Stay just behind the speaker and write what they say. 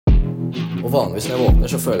Og vanligvis når jeg våkner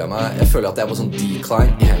så føler jeg føler at jeg er på sånn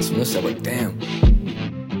decline i handsomeness. Jeg bare, damn.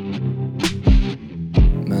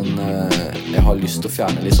 Men jeg har lyst til å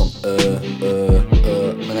fjerne litt sånn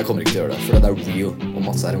men jeg kommer ikke til å gjøre det, for det er real. Og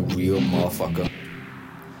Mats er en real motherfucker.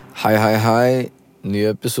 Hei. Ny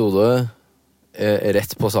episode.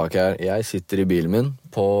 Rett på sak her. Jeg sitter i bilen min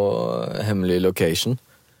på hemmelig location.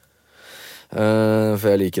 For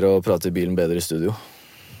jeg liker å prate i bilen bedre i studio.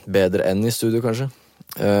 Bedre enn i studio, kanskje.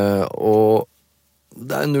 Og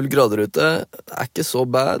det er 0 grader ute. Det er ikke så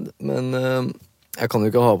bad, men jeg kan jo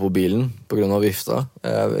ikke ha på bilen på grunn av vifta.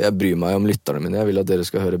 Jeg bryr meg om lytterne mine. Jeg vil at dere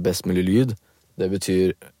skal høre best mulig lyd. Det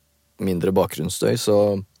betyr mindre bakgrunnsstøy, så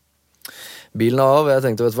bilen er av. Jeg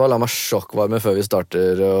tenkte, vet du hva, la meg sjokkvarme før vi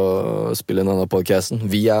starter å spille denne podcasten.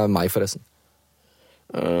 Vi er meg, forresten.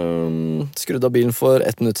 Skrudd av bilen for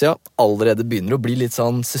 1 minutt siden. Allerede begynner å bli litt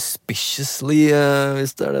sånn suspiciously,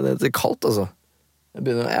 hvis det er det heter, kaldt, altså.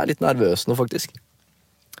 Jeg er litt nervøs nå, faktisk.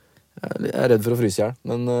 Jeg er redd for å fryse ihjel,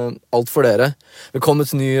 men alt for dere. Velkommen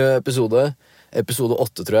til ny episode. Episode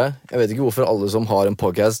 8, tror jeg. Jeg vet ikke hvorfor alle som har en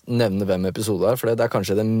podcast nevner hvem episode er, for det er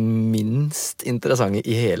kanskje det minst interessante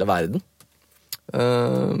i hele verden.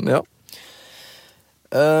 Ja.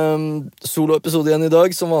 Solo-episode igjen i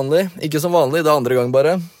dag, som vanlig. Ikke som vanlig, det er andre gang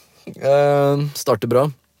bare. Starter bra.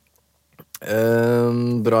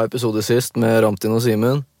 Bra episode sist med Ramtin og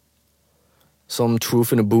Simen. Som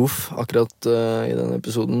truth in a booth, akkurat i denne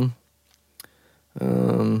episoden.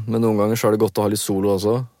 Men noen ganger så er det godt å ha litt solo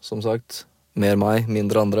også, som sagt. Mer meg,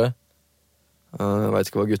 mindre andre. Jeg vet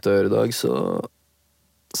ikke hva gutta gjør i dag, så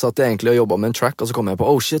satt jeg egentlig og jobbet med en track, og så kom jeg på,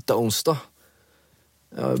 oh shit, det er onsdag.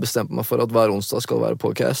 Jeg har bestemt meg for at hver onsdag skal være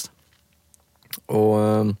podcast.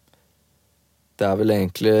 Og det er vel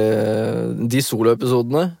egentlig de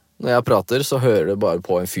solo-episodene. Når jeg prater, så hører det bare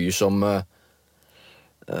på en fyr som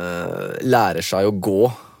lærer seg å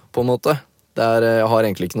gå, på en måte. Jeg har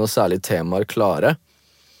egentlig ikke noe særlig temaer klare.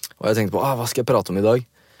 Og jeg tenkte på, hva skal jeg prate om i dag?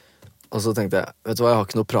 Og så tenkte jeg, vet du hva, jeg har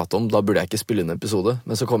ikke noe å prate om, da burde jeg ikke spille inn en episode.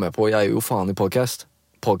 Men så kom jeg på, jeg er jo faen i podcast.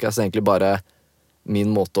 Podcast er egentlig bare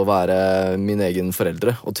min måte å være min egen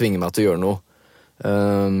foreldre, og tvinge meg til å gjøre noe.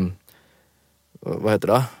 Hva heter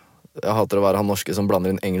det? Jeg hater å være han norske som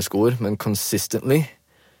blander inn engelske ord, men consistently.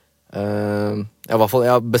 I hvert fall,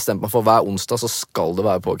 jeg har bestemt meg for hver onsdag så skal det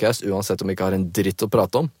være podcast, uansett om jeg ikke har en dritt å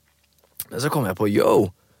prate om. Men så kom jeg på,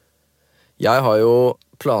 jeg har jo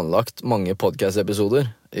planlagt mange podcast-episoder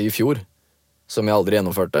i fjor, som jeg aldri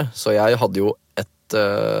gjennomførte. Så jeg hadde jo et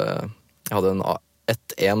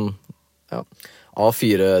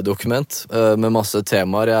A4-dokument med masse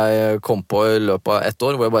temaer jeg kom på i løpet av 1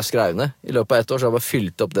 år, hvor jeg bare skrev ned. I løpet av 1 år så har jeg bare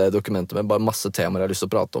fylt opp det dokumentet med bare masse temaer jeg har lyst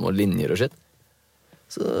til å prate om, og linjer og shit.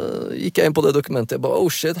 Så gikk jeg inn på det dokumentet, jeg bare,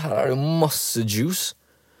 oh shit, her er det jo masse juice.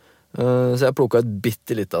 Så jeg plukket et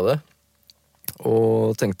bitte litt av det,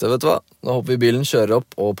 og tenkte, vet du hva, nå hopper vi i bilen, kjører opp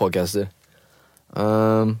og podcaster.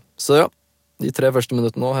 Så ja, de 3 første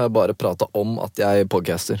minuttene nå har jeg bare pratet om at jeg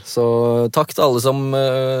podcaster. Så takk til alle som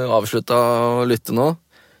avsluttet å lytte nå.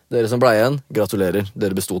 Dere som ble igjen, gratulerer.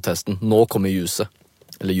 Dere bestod testen. Nå kommer juset.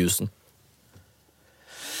 Eller jusen.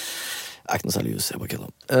 Det er ikke noe særlig jus, jeg bare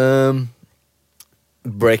kødder.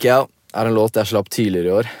 Breakout er en låt jeg slapp tidligere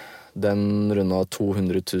i år. Den rundet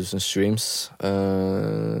 200 000 streams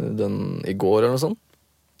i går eller noe sånt.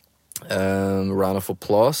 Round of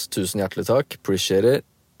applause, 1000 hjertelig takk. Appreciate it.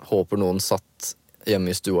 Håper noen satt hjemme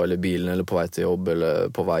i stua eller bilen eller på vei til jobb eller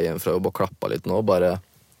på vei hjem fra jobb og klappa litt nå, bare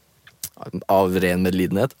av ren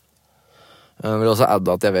medlidenhet. Jeg vil også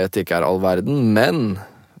adde at jeg vet det ikke er all verden, men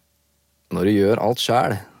når du gjør alt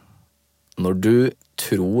selv, når du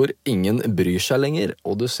tror ingen bryr seg lenger,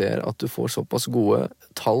 og du ser at du får såpass gode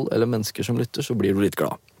tall eller mennesker som lytter, så blir du litt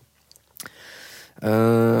glad.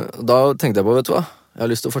 Da tenkte jeg på, vet du hva? Jeg har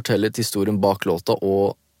lyst til å fortelle litt historien bak låta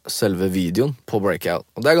og selve videoen på Breakout.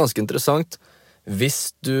 Og det er ganske interessant.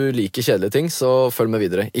 Hvis du liker kjedelige ting, så følg med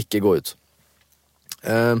videre. Ikke gå ut.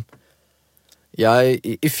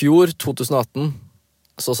 I fjor, 2018,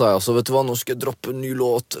 så sa jeg også, vet du hva, nå skal jeg droppe en ny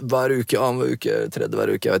låt hver uke, annen uke, tredje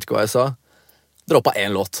hver uke, jeg vet ikke hva jeg sa. Droppet 1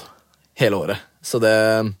 låt hele året. Så det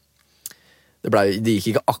gikk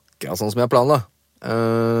ikke akkurat sånn som jeg planla.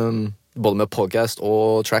 Både med podcast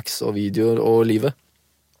og tracks og videoer og livet.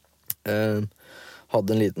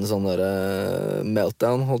 Hadde en liten sånn der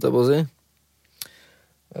meltdown, holdt jeg på å si.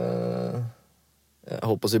 Jeg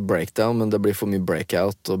holdt på å si breakdown, men det blir for mye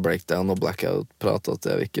breakout og breakdown og blackout-prat at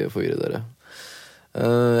jeg vil ikke forvirre dere.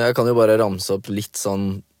 Jeg kan jo bare ramse opp litt sånn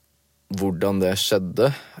hvordan det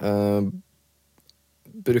skjedde.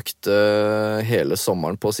 Brukte hele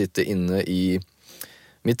sommeren på å sitte inne i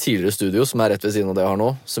mitt tidligere studio, som er rett ved siden av det jeg har nå,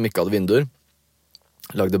 som ikke hadde vinduer.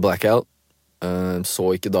 Lagde blackout,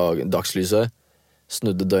 Så ikke dagslyset.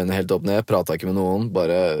 Snudde døgnet helt opp ned, pratet ikke med noen.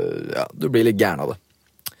 Bare, ja, du blir litt gæren av det.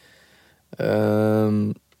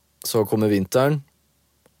 Så kommer vinteren,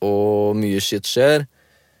 og mye shit skjer.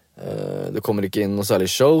 Det kommer ikke inn noe særlig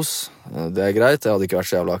shows. Det er greit, jeg hadde ikke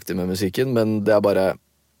vært så jævla aktiv med musikken, men det er bare,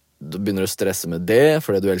 du begynner å stresse med det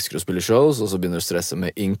fordi du elsker å spille shows, og så begynner du å stresse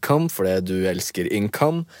med income fordi du elsker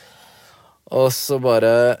income. Og så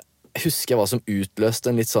bare husker jeg hva som utløste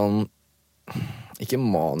en litt sånn, ikke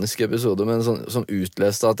manisk episode, men sånn, som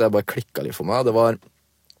utløste at jeg bare klikket litt for meg. Det var,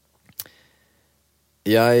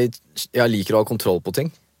 jeg liker å ha kontroll på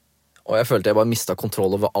ting. Og jeg følte jeg bare mistet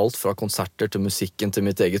kontroll over alt, fra konserter til musikken, til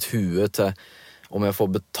mitt eget hue, til om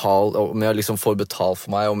jeg liksom får betalt for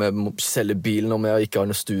meg, om jeg må selge bilen, om jeg ikke har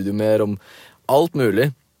noe studio mer, om alt mulig.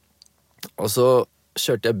 Og så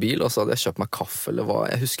kjørte jeg bil, og så hadde jeg kjøpt meg kaffe, eller hva,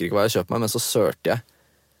 jeg husker ikke hva jeg kjøpte meg, men så sørte jeg, i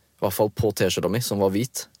hvert fall på t-skjorta mi, som var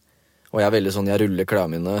hvit. Og jeg er veldig sånn, jeg ruller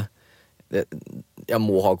klærne mine, jeg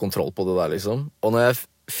må ha kontroll på det der, liksom. Og når jeg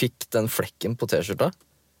fikk den flekken på t-skjorta,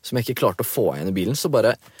 som jeg ikke klarte å få igjen i bilen, så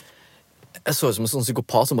bare, jeg så ut som en sånn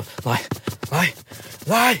psykopat som bare,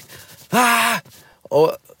 nei,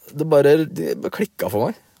 og det bare klikket for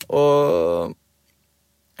meg. Og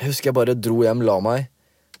jeg husker jeg bare dro hjem, la meg,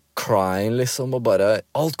 crying liksom, og bare,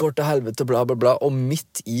 alt går til helvete, bla bla bla. Og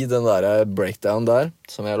midt i den der breakdown der,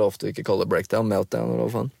 som jeg lovte å ikke kalle breakdown, meltdown eller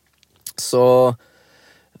hva faen, så,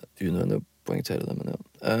 unødvendig å poengtere det, men ja,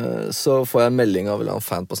 så får jeg en melding av en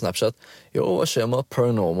fan på Snapchat. Jo, hva skjer med at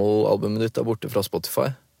Paranormal-albumet ditt er borte fra Spotify?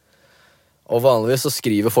 Og vanligvis så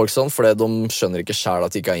skriver folk sånn, fordi de skjønner ikke selv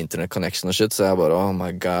at de ikke har internet connection og shit, så jeg bare, oh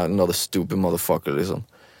my god, another stupid motherfucker, liksom.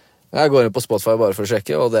 Jeg går inn på Spotify bare for å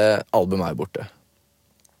sjekke, og det albumet er borte.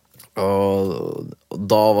 Og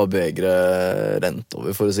da var begeret rent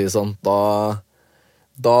over, for å si det sånn. Da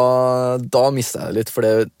mistet jeg det litt,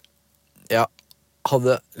 fordi jeg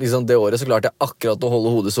hadde, liksom det året så klarte jeg akkurat å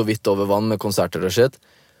holde hodet så vidt over vann med konserter og shit.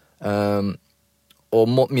 Og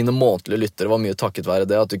mine månedlige lyttere var mye takket være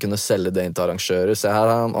det, at du kunne selge det inn til arrangører. Se her,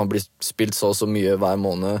 han blir spilt så mye hver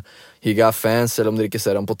måned. He got fans, selv om dere ikke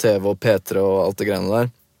ser ham på TV og P3 og alt det greiene der.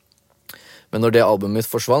 Men når det albumet mitt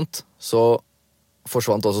forsvant, så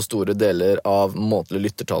forsvant også store deler av månedlige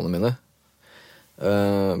lyttertallene mine.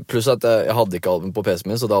 Pluss at jeg hadde ikke album på PC-en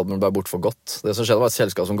min, så det albumet ble bort for godt. Det som skjedde var et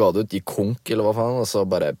selskap som ga det ut, gikk konk, eller hva faen, og så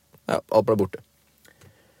bare, ja, alt ble borte.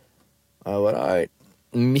 Jeg bare,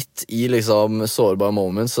 midt i liksom sårbare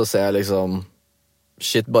moments så ser jeg liksom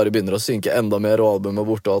shit bare begynner å synke enda mer, og albumet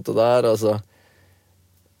borte og alt det der, altså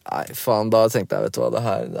nei, faen, da tenkte jeg, vet du hva, det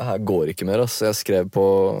her går ikke mer, altså.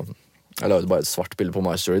 Jeg lagde bare et svart bilde på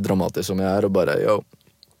My Story, dramatisk som jeg er, og bare, jeg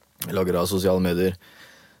lager av sosiale medier,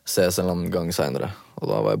 ses en eller annen gang senere, og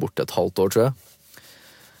da var jeg borte et halvt år, tror jeg.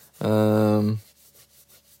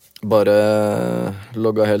 Bare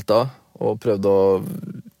logget helt av, og prøvde å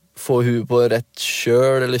få huet på rett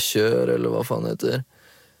kjøl, eller kjør, eller hva faen det heter.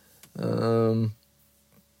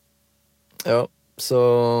 Ja, så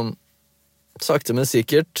sakte, men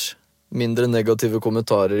sikkert mindre negative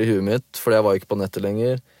kommentarer i huet mitt, fordi jeg var ikke på nettet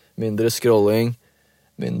lenger. Mindre scrolling,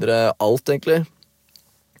 mindre alt, egentlig.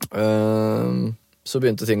 Så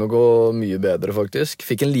begynte ting å gå mye bedre, faktisk.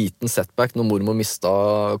 Fikk en liten setback når mormor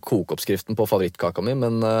mistet kokeoppskriften på favorittkaka mi,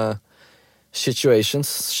 men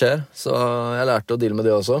situations skjer, så jeg lærte å deale med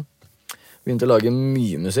det også. Begynte å lage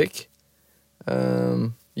mye musikk.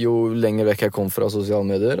 Jo lenger vekk jeg kom fra sosiale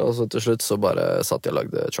medier, og så til slutt så bare satt jeg og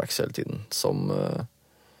lagde tracks hele tiden, som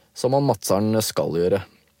han Madsaren skal gjøre.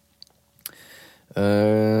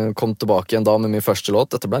 Kom tilbake igjen da med min første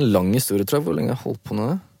låt. Dette ble en lang historie, tror jeg. Hvor lenge jeg holdt på nå?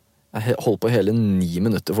 Jeg holdt på hele 9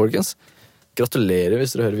 minutter, folkens. Gratulerer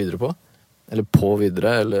hvis dere hører videre på. Eller på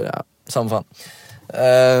videre, eller ja, samme faen.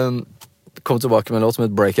 Kom tilbake med en låt som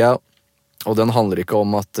heter Breakout. Og den handler ikke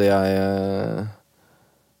om at jeg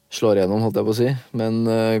slår igjennom, holdt jeg på å si. Men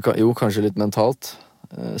jo, kanskje litt mentalt.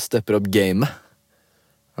 Stepper opp gamet.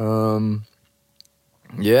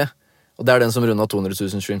 Yeah. Og det er den som rundet 200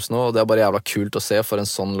 000 streams nå, og det er bare jævla kult å se for en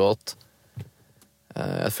sånn låt.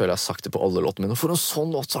 Jeg føler jeg har sagt det på alle låtene mine. For en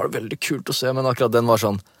sånn låt så er det veldig kult å se, men akkurat den var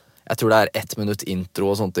sånn, jeg tror det er 1 minutt intro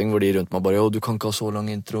og sånne ting, hvor de rundt meg bare, jo, du kan ikke ha så lang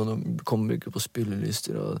intro, du kommer ikke på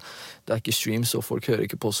spillelister, og det er ikke streams, og folk hører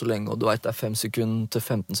ikke på så lenge, og du vet det er 5 sekunder til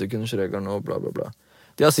 15 sekunders regelen, og bla bla bla.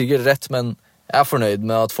 De har sikkert rett, men jeg er fornøyd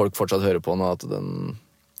med at folk fortsatt hører på nå, at den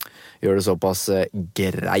gjør det såpass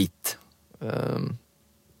greit.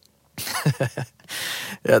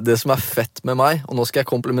 Ja, det som er fett med meg, og nå skal jeg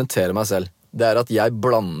komplimentere meg selv, det er at jeg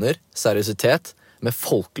blander seriøsitet med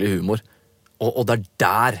folkelig humor, og det er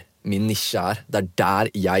der min nisje er. Det er der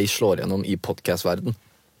jeg slår gjennom i podcastverden.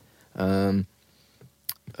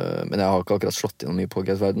 Men jeg har ikke akkurat slått innom mye i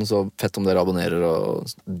podcast-verden, så fett om dere abonnerer og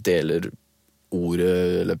deler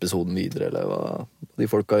ordet eller episoden videre, eller hva de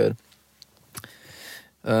folka gjør.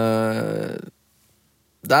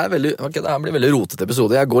 Det her blir veldig rotet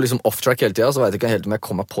episode. Jeg går liksom off-track hele tiden, så vet jeg ikke helt om jeg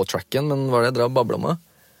kommer på tracken, men hva er det jeg drar og babler med?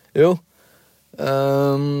 Jo.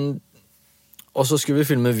 Og så skulle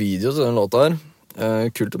vi filme video til den låta her.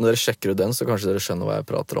 Kult om dere sjekker ut den, så kanskje dere skjønner hva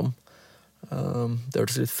jeg prater om. Det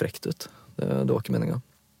hørtes litt frekt ut. Det var ikke meningen.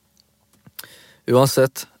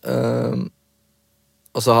 Uansett,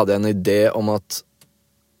 og så hadde jeg en idé om at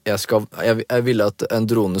jeg ville at en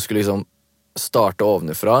drone skulle liksom starte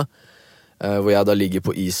ovenifra, hvor jeg da ligger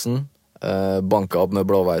på isen, banka opp med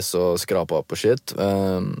blåveis og skrapa opp og shit,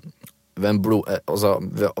 ved en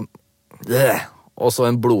og så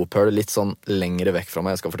en blodpøl litt sånn lengre vekk fra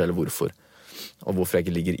meg. Jeg skal fortelle hvorfor, og hvorfor jeg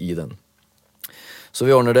ikke ligger i den. Så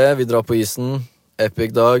vi ordner det, vi drar på isen,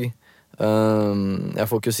 epic dag. Jeg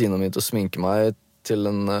får kusina mi til å sminke meg til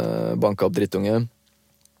en banka opp drittunge.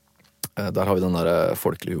 Der har vi den der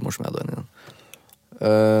folkelige humor som jeg døgn igjen.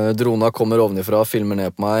 Drona kommer ovenifra, filmer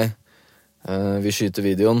ned på meg. Vi skyter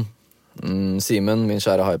videoen. Simen, min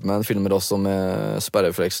kjære hypeman, filmer også med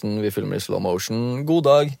sperrefleksen. Vi filmer i slow motion. God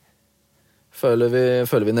dag. Føler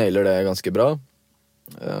vi nailer det ganske bra.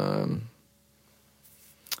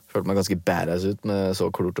 Følte meg ganske badass ut med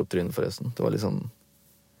så klort opp trynet forresten. Det var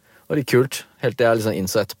litt kult. Helt til jeg liksom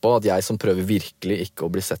innså etterpå at jeg som prøver virkelig ikke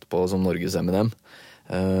å bli sett på som Norges Eminem,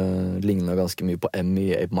 lignet ganske mye på M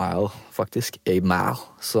i 8 Mile, faktisk. 8 Mile.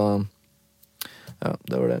 Så ja,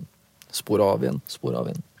 det var det. Spor av igjen.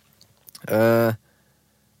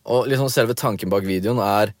 Og liksom selve tanken bak videoen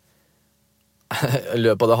er i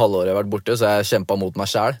løpet av det halvåret jeg har vært borte, så har jeg kjempet mot meg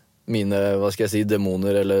selv. Mine, hva skal jeg si,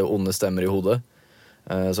 demoner eller onde stemmer i hodet.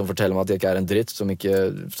 Som forteller meg at jeg ikke er en dritt, som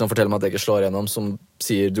forteller meg at jeg ikke slår gjennom, som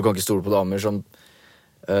sier du kan ikke stole på damer, som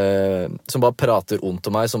bare prater ondt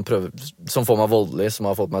om meg, som får meg voldelig, som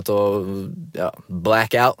har fått meg til å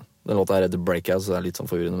black out. Den låta her heter Breakout, så det er litt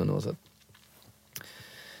sånn forvirrende, men uansett.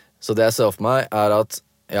 Så det jeg ser for meg er at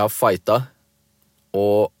jeg har fighta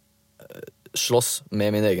og slåss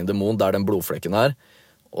med min egen demon der den blodflekken er,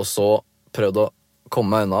 og så prøvd å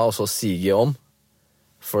komme meg unna og så sige om,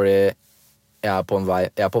 fordi jeg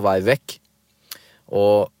er på vei vekk,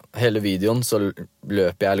 og hele videoen så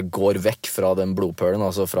løper jeg eller går vekk fra den blodpølen,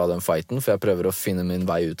 altså fra den fighten, for jeg prøver å finne min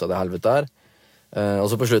vei ut av det helvete her. Og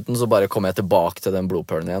så på slutten så bare kommer jeg tilbake til den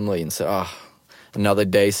blodpølen igjen og innser another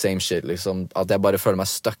day, same shit, liksom. At jeg bare føler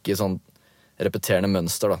meg stuck i sånn repeterende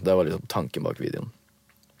mønster da. Det var liksom tanken bak videoen.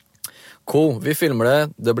 Cool, vi filmer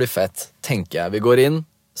det, det blir fett, tenker jeg. Vi går inn,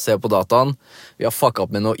 ser på dataen. Vi har fucka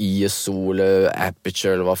opp med noe ISO eller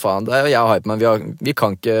Aperture eller hva faen. Det er jeg og hype, men vi er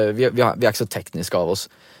ikke så tekniske av oss.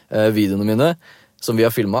 Videoene mine, som vi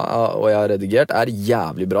har filmet og jeg har redigert, er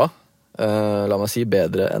jævlig bra. La meg si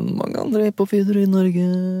bedre enn mange andre på videoer i Norge.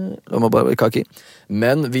 La meg bare være kaki.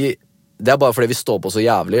 Men det er bare fordi vi står på så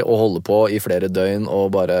jævlig og holder på i flere døgn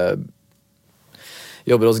og bare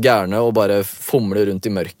jobber oss gærne og bare fomler rundt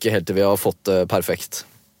i mørket helt til vi har fått det perfekt.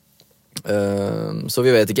 Så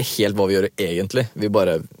vi vet ikke helt hva vi gjør egentlig.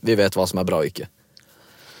 Vi vet hva som er bra og ikke.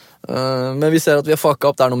 Men vi ser at vi har fucka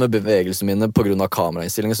opp. Det er noe med bevegelsene mine på grunn av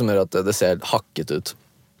kamerainnstillingen som gjør at det ser hakket ut.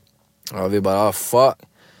 Og vi bare, fuck,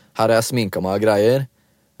 her har jeg sminket meg av greier.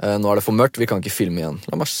 Nå er det for mørkt, vi kan ikke filme igjen.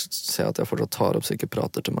 La meg se at jeg fortsatt tar opp så jeg ikke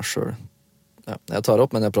prater til meg selv. Ja, jeg tar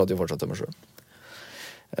opp, men jeg prater jo fortsatt til meg selv.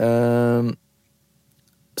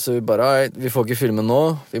 Så vi bare, vi får ikke filme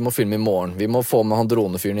nå, vi må filme i morgen. Vi må få med han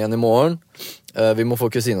dronefyren igjen i morgen. Vi må få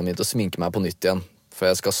kusina mi til å sminke meg på nytt igjen, for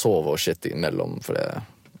jeg skal sove og shit imellom, for det,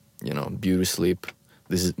 you know, beauty sleep.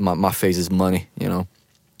 My face is money, you know.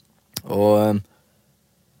 Og,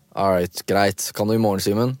 alright, greit. Kan du i morgen,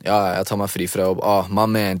 Simen? Ja, jeg tar meg fri fra jobb. My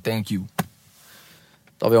man, thank you.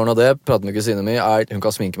 Da har vi ordnet det, prater med kusina mi. Alright, hun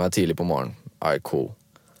kan sminke meg tidlig på morgen. Alright, cool.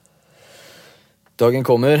 Dagen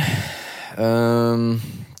kommer.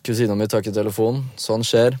 Kusina mi tar ikke telefonen. Sånn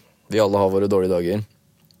skjer. Vi alle har våre dårlige dager.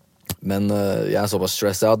 Men jeg er såpass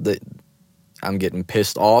stressed out. I'm getting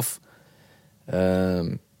pissed off.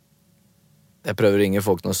 Jeg prøver å ringe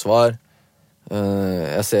folk noe svar.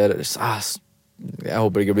 Jeg ser jeg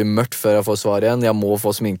håper det ikke blir mørkt før jeg får svar igjen. Jeg må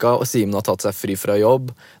få sminka. Og Simen har tatt seg fri fra jobb.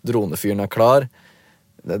 Dronefyren er klar.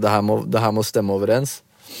 Det her må stemme overens.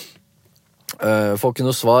 Får ikke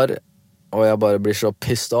noe svar. Og jeg bare blir så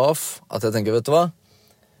pissed off at jeg tenker, vet du hva?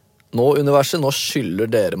 Nå, universet, nå skylder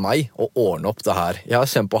dere meg å ordne opp det her. Jeg har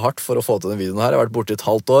kjempet hardt for å få til den videoen her. Jeg har vært borte i et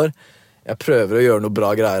halvt år. Jeg prøver å gjøre noe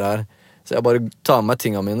bra greier her. Så jeg bare tar med meg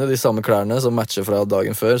tingene mine, de samme klærne som matcher fra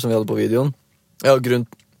dagen før, som vi hadde på videoen. Ja, grunnen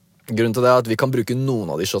til det er at vi kan bruke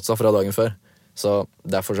noen av de shotsa fra dagen før. Så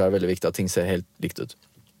derfor så er det veldig viktig at ting ser helt likt ut.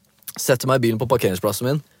 Setter meg i bilen på parkeringsplassen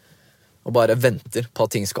min og bare venter på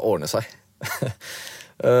at ting skal ordne seg.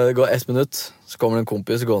 Det går 1 minutt, så kommer det en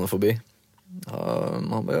kompis gående forbi.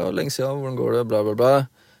 Han bare, ja, lenge siden, hvordan går det, bla bla bla.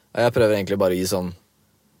 Jeg prøver egentlig bare å gi sånn,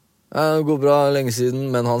 ja, det går bra, lenge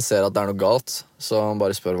siden, men han ser at det er noe galt, så han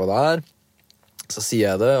bare spør hva det er. Så sier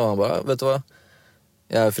jeg det, og han bare, vet du hva,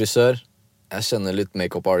 jeg er frisør, jeg kjenner litt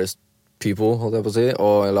makeup artist people, holdt jeg på å si,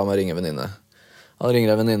 og la meg ringe en venninne. Han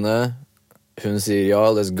ringer en venninne, hun sier ja,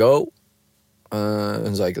 let's go.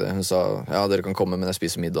 Hun sa ikke det, hun sa, ja, dere kan komme, men jeg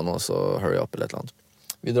spiser middag nå, så hurry up eller et eller annet.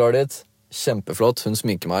 Vi drar dit, kjempeflott, hun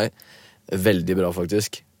sminker meg, veldig bra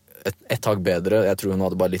faktisk. Et tak bedre, jeg tror hun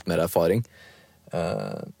hadde bare litt mer erfaring.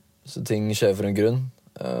 Så ting skjer for en grunn.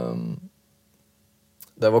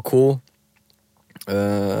 Det var cool.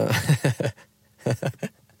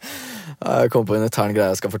 Jeg kom på en intern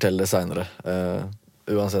greie, jeg skal fortelle det senere.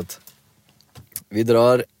 Uansett. Vi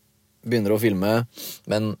drar, begynner å filme,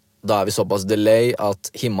 men da er vi såpass delay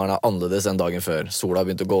at himmelen er annerledes enn dagen før. Sola har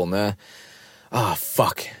begynt å gå ned.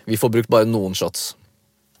 Fuck. Vi får brukt bare noen shots.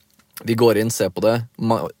 Vi går inn, ser på det,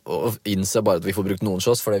 og innser bare at vi får brukt noen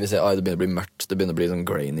shots, fordi vi ser, det begynner å bli mørkt, det begynner å bli sånn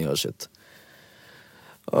grainy og shit.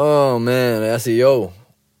 Man, jeg sier, yo,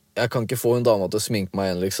 jeg kan ikke få en dame til å sminke meg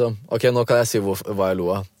igjen, liksom. Ok, nå kan jeg si hva jeg lo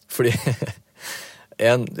av. Fordi,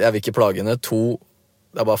 en, jeg vil ikke plage henne. 2,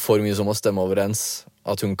 det er bare for mye som å stemme overens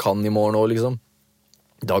at hun kan i morgen også, liksom.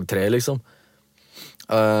 Dag 3, liksom.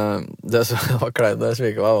 Det som var kleint da jeg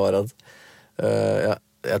sminket meg, var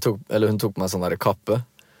at hun tok meg sånn der kappe,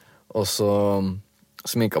 og så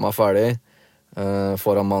sminket meg ferdig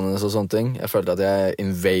foran mannen og sånne ting. Jeg følte at jeg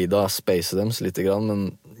invada spacet deres litt grann, men,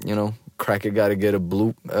 you know, cracker gotta get a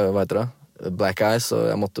blue, hva heter det? Black eyes, så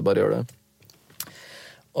jeg måtte bare gjøre det.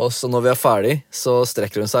 Og så når vi er ferdig, så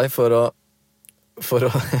strekker hun seg for å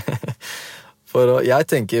jeg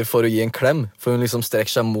tenker for å gi en klem, for hun liksom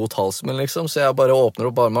strekker seg mot halsen min, liksom, så jeg bare åpner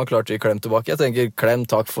opp armen og klart å gi klem tilbake. Jeg tenker, klem,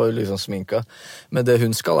 takk for liksom sminka. Men det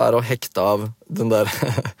hun skal er å hekte av den der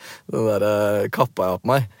kappa jeg har på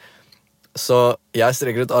meg. Så jeg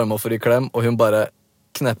strekker ut armen for å gi klem, og hun bare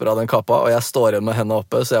knepper av den kappa, og jeg står igjen med hendene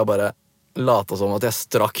oppe, så jeg bare latet som at jeg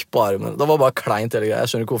strakk på armen. Det var bare kleint hele greia.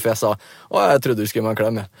 Jeg skjønner ikke hvorfor jeg sa, jeg trodde du skulle gi meg en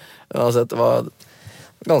klem, ja. Altså, det var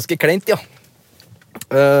ganske kleint, ja.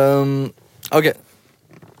 Ok,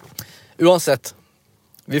 uansett,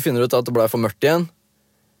 vi finner ut at det ble for mørkt igjen,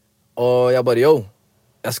 og jeg bare,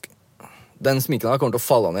 den sminken her kommer til å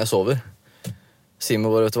falle når jeg sover.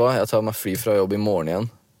 Simon bare, vet du hva, jeg tar meg fri fra jobb i morgen igjen.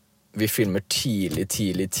 Vi filmer tidlig,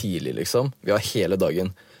 liksom. Vi har hele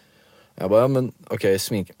dagen. Jeg bare, men ok,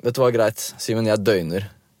 smink. Vet du hva, greit, Simon, jeg døgner.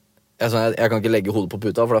 Jeg kan ikke legge hodet på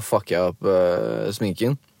puta, for da fucker jeg opp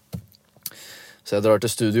sminken. Så jeg drar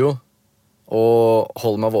til studio, og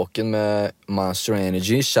holder meg våken med Monster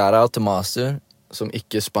Energy. Shout out til Master, som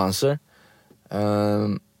ikke sponsor.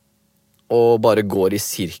 Og bare går i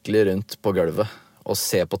sirkler rundt på gulvet og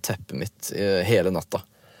ser på teppet mitt hele natta.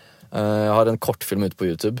 Jeg har en kortfilm ute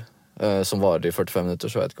på YouTube som varer i 45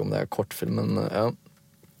 minutter, så jeg vet ikke om det er kortfilm, men ja.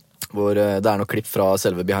 Hvor det er noe klipp fra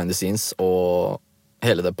selve behind the scenes og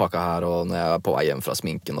hele det pakka her, og når jeg er på vei hjem fra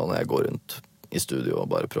sminken, og når jeg går rundt i studio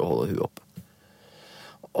og bare prøver å holde huet opp.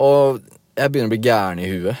 Og jeg begynner å bli gæren i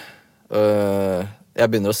huet.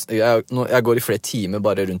 Jeg går i flere timer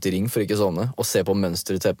bare rundt i ring for ikke sånne, og ser på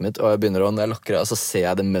mønstret i teppet mitt, og når jeg lakker av, så ser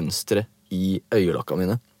jeg det mønstret i øyelokka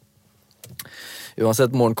mine.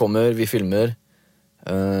 Uansett, morgen kommer, vi filmer.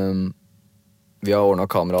 Vi har ordnet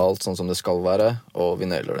kamera og alt sånn som det skal være, og vi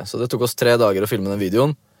nailer det. Så det tok oss 3 dager å filme den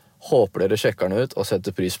videoen. Håper dere sjekker den ut og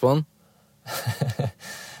setter pris på den.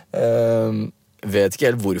 Vet ikke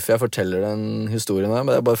helt hvorfor jeg forteller den historien her,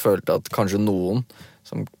 men jeg bare følte at kanskje noen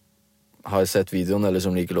som har sett videoen eller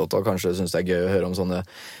som liker låta, kanskje synes det er gøy å høre om sånne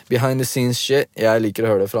behind the scenes shit. Jeg liker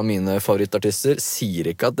å høre det fra mine favorittartister. Sier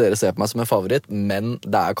ikke at dere ser på meg som en favoritt, men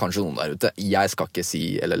det er kanskje noen der ute. Jeg skal ikke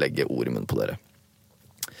si eller legge ord i munnen på dere.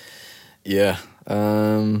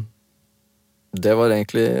 Det var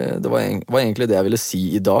egentlig det jeg ville si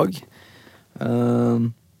i dag.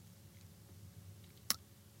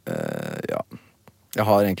 Ja. Jeg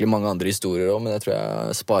har egentlig mange andre historier også, men jeg tror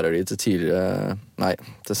jeg sparer de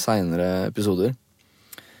til senere episoder.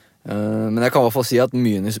 Men jeg kan i hvert fall si at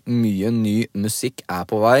mye ny musikk er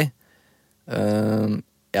på vei.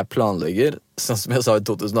 Jeg planlegger, sånn som jeg sa i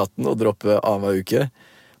 2018, å droppe annenhver uke.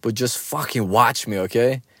 But just fucking watch me,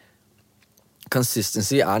 ok?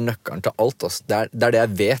 Consistency er nøkkelen til alt, ass. Det er det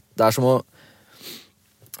jeg vet. Det er som å...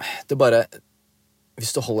 Det bare...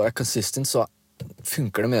 Hvis du holder deg consistent, så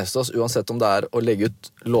funker det meste oss, uansett om det å legge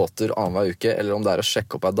ut låter annenhver uke, eller om det å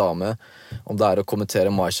sjekke opp en dame, om det å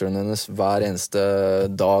kommentere majoren hennes hver eneste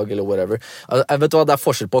dag, eller whatever. Jeg vet hva, det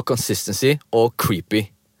forskjell på consistency og creepy.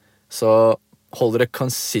 Så hold dere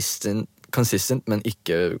consistent, men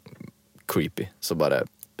ikke creepy. Så bare,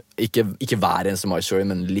 ikke hver eneste major,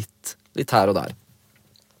 men litt her og der.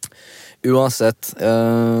 Uansett,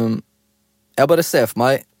 jeg bare ser for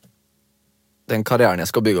meg den karrieren jeg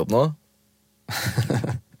skal bygge opp nå.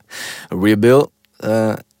 Rebuild.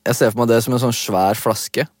 Jeg ser for meg det som en sånn svær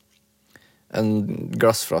flaske. En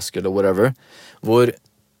glassflaske eller whatever. Hvor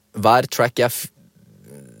hver track jeg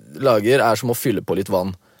lager som å fylle på litt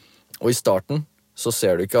vann. Og i starten så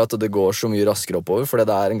ser du ikke at det går så mye raskere oppover, fordi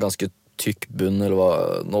det en ganske tykk bunn, eller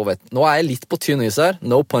hva. Nå jeg litt på tynn is her.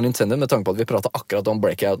 No pun intended, med tanke på at vi pratet akkurat om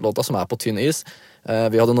Breakout-låta, som på tynn is.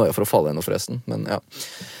 Vi hadde noe for å falle ennå, forresten. Men ja.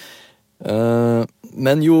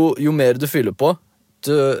 Men jo mer du fyller på,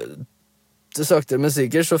 til saktere, men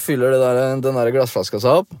sikkert, så fyller den der glassflaska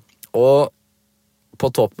seg opp. Og på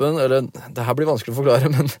toppen, eller det her blir vanskelig å forklare,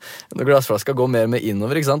 men når glassflaska går mer med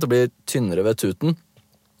innover, ikke sant? Det blir tynnere ved tuten.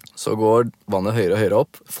 Så går vannet høyere og høyere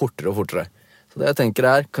opp, fortere og fortere. Så det jeg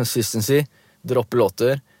tenker consistency, droppe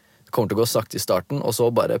låter, kommer til å gå sakte i starten, og så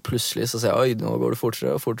bare plutselig så ser jeg, oi, nå går det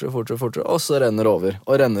fortere, og så renner det over.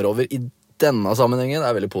 Og renner over i denne sammenhengen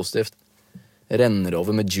veldig positivt. Renner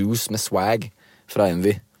over med juice, med swag fra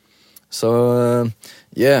Envy. Så,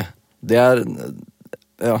 yeah, det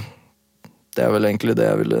ja, det vel egentlig det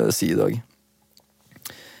jeg ville si i dag.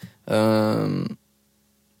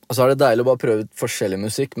 Og så det deilig å bare prøve ut forskjellig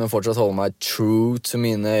musikk, men fortsatt holde meg true til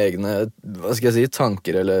mine egne, hva skal jeg si,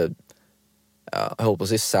 tanker, eller ja, jeg holder på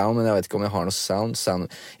å si sound, men jeg vet ikke om jeg har noe sound.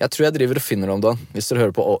 Jeg tror jeg driver og finner om dagen. Hvis dere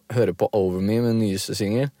hører på Over Me med nyeste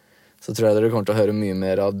singel, så tror jeg dere kommer til å høre mye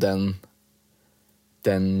mer av den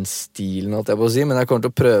stilen, holdt jeg på å si, men jeg kommer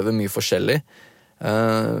til å prøve mye forskjellig.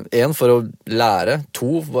 En, for å lære.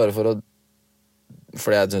 To, bare fordi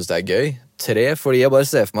jeg synes det gøy. Tre, fordi jeg bare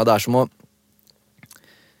ser for meg det som å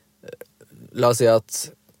la oss si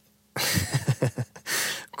at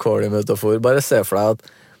corny metafor, bare se for deg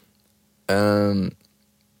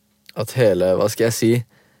at hele, hva skal jeg si,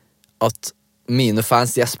 at mine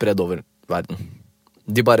fans, de spredd over verden.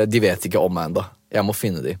 De vet ikke om meg enda. Jeg må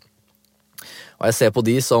finne de. Og jeg ser på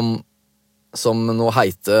de som noe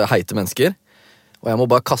heite mennesker, og jeg må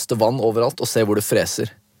bare kaste vann overalt og se hvor det freser.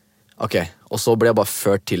 Ok, og så blir jeg bare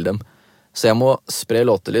ført til dem. Så jeg må spre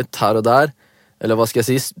låter litt her og der, eller hva skal jeg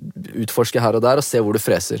si, utforske her og der, og se hvor det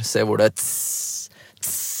freser. Se hvor det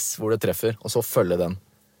hvor det treffer, og så følge den.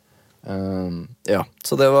 Ja,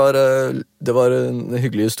 så det var en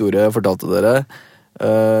hyggelig historie jeg fortalte dere,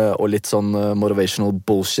 og litt sånn motivational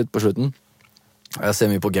bullshit på slutten. Jeg ser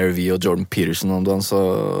mye på Gary Vee og Jordan Peterson om dagen, så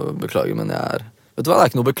beklager, men vet du hva, det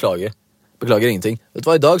ikke noe beklager. Beklager ingenting. Vet du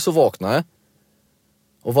hva, i dag så våkna jeg,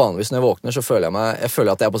 og vanligvis når jeg våkner så føler jeg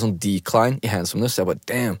føler at jeg på sånn decline i handsomeness. Jeg bare,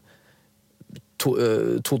 damn,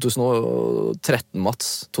 2013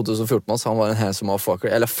 Mats, 2014 Mats, han var en handsome motherfucker.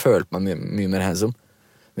 Eller jeg følte meg mye mer handsome.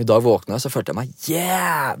 Men i dag våkna jeg, så følte jeg meg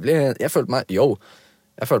jævlig. Jeg følte meg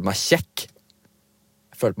kjekk.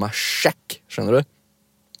 Jeg følte meg kjekk, skjønner du?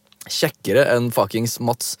 Kjekkere enn fuckings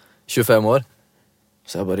Mats, 25 år.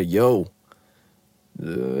 Så jeg bare,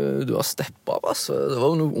 du har steppet opp, ass. Det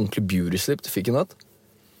var noe ordentlig beauty sleep du fikk i natt.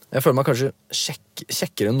 Jeg føler meg kanskje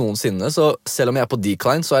kjekkere enn noensinne, så selv om jeg på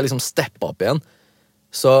decline, så har jeg liksom steppet opp igjen.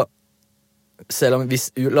 Så selv om,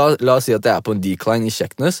 la oss si at jeg på en decline i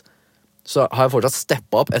kjekkness, så har jeg fortsatt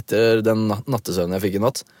steppet opp etter den nattesøvnen jeg fikk i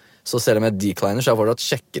natt. Så selv om jeg decliner, så er jeg fortsatt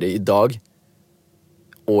kjekkere i dag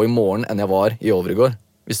og i morgen enn jeg var i overgår.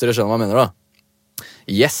 Hvis dere skjønner hva jeg mener da.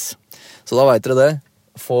 Yes! Så da vet dere det.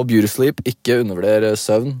 Få beauty sleep, ikke undervurdere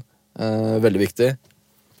søvn. Veldig viktig.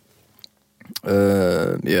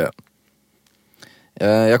 Yeah.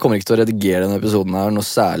 Jeg kommer ikke til å redigere denne episoden her noe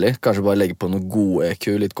særlig. Kanskje bare legge på noe god EQ,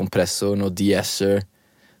 litt kompressor, noe de-esser.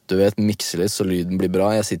 Du vet, mikse litt så lyden blir bra.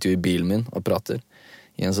 Jeg sitter jo i bilen min og prater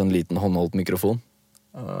i en sånn liten håndholdt mikrofon.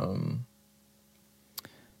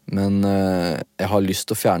 Men jeg har lyst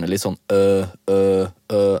til å fjerne litt sånn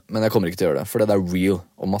men jeg kommer ikke til å gjøre det, for det real.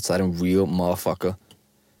 Og Mats en real motherfucker.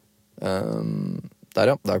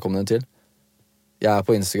 Der kom den til. Jeg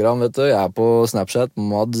på Instagram, vet du. Jeg på Snapchat,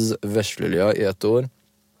 Mads Veslelia i ett ord.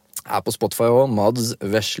 Jeg på Spotify også, Mads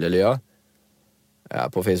Veslelia.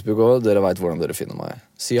 Jeg på Facebook også, dere vet hvordan dere finner meg.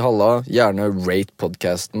 Si halla, gjerne rate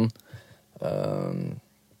podcasten.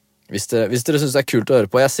 Hvis dere synes det kult å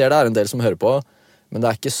høre på. Jeg ser det en del som hører på, men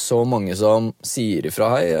det ikke så mange som sier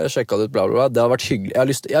ifra. Hei, jeg sjekket det ut, bla bla bla. Det har vært hyggelig. Jeg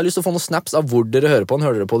har lyst til å få noen snaps av hvor dere hører på den.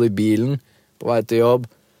 Hører dere på det i bilen, på vei til jobb,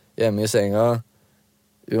 hjemme i senga,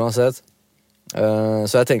 Uansett.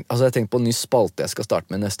 Så jeg tenkte på en ny spalte jeg skal starte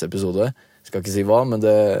med i neste episode. Skal ikke si hva, men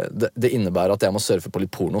det innebærer at jeg må surfe på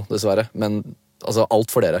litt porno, dessverre. Men altså,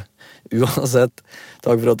 alt for dere. Uansett,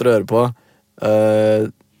 takk for at dere hører på.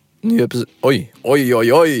 Ny episode...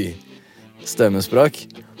 Oi! Stemmespråk.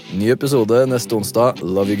 Ny episode neste onsdag.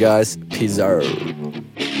 Love you guys. Peace out.